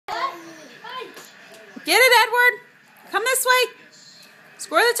Get it, Edward. Come this way.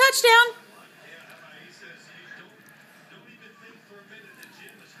 Score the touchdown.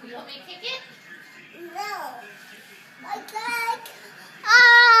 You want me to kick it? No. I like.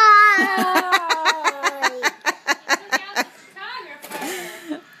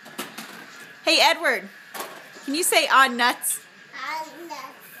 Hey, Edward. Can you say "on nuts"? I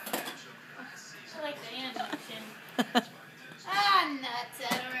like the animation. Ah, nuts,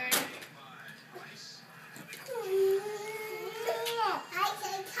 Edward.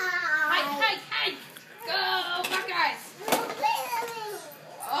 Hike. Go, Buckeyes.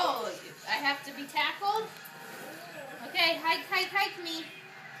 Oh, I have to be tackled? Okay, hike me.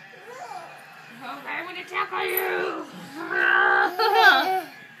 Okay, I'm going to tackle you.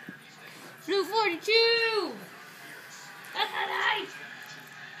 Blue 42. Hike.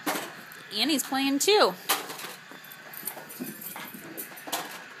 Annie's playing too.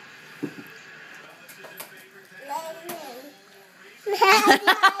 You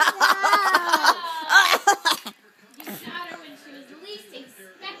shot her when she was least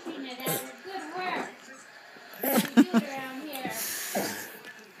expecting it, Edward. Good work. You do it around here.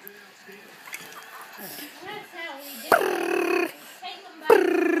 That's how we do it. Take them by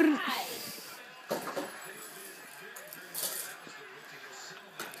surprise.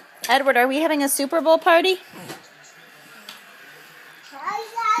 Edward, are we having a Super Bowl party?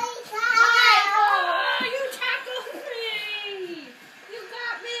 Oh, you tackled me. You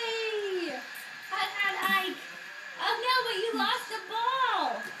got me. Hike. Oh, no, but you lost the ball.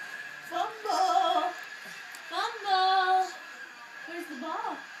 Fumble. Where's the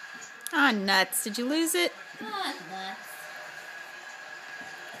ball? Ah, nuts. Did you lose it? Oh, nuts.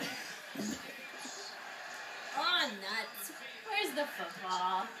 Oh, nuts. Where's the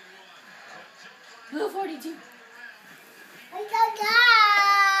football? Blue 42.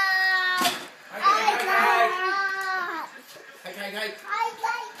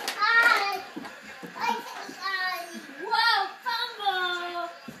 Whoa, fumble.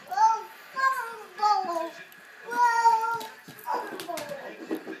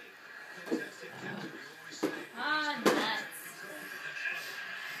 Oh, nuts.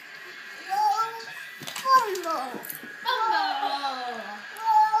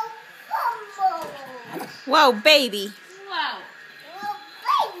 Fumble. Whoa, baby. Whoa.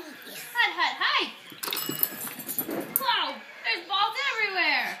 Hike. Whoa, there's balls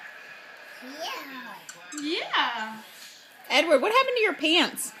everywhere. Yeah. Edward, what happened to your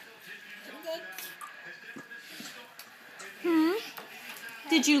pants?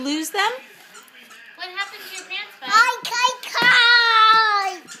 Did you lose them? What happened to your pants, bud?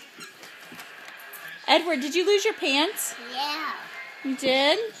 Edward, did you lose your pants? Yeah. You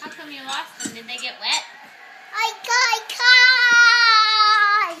did? How come you lost them? Did they get wet? I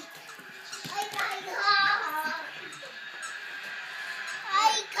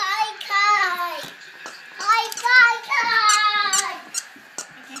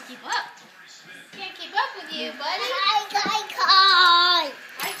can't keep up. Can't keep up with you, buddy. Hike.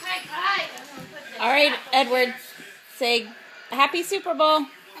 All right, Edward, say Happy Super Bowl.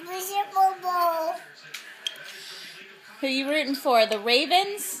 Who are you rooting for, the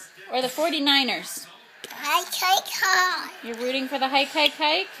Ravens or the 49ers? You're rooting for the hike?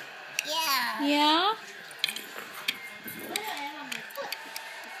 Yeah. Yeah?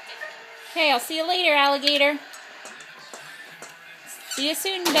 Okay, I'll see you later, alligator. See you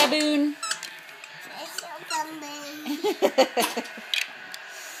soon, baboon. It's so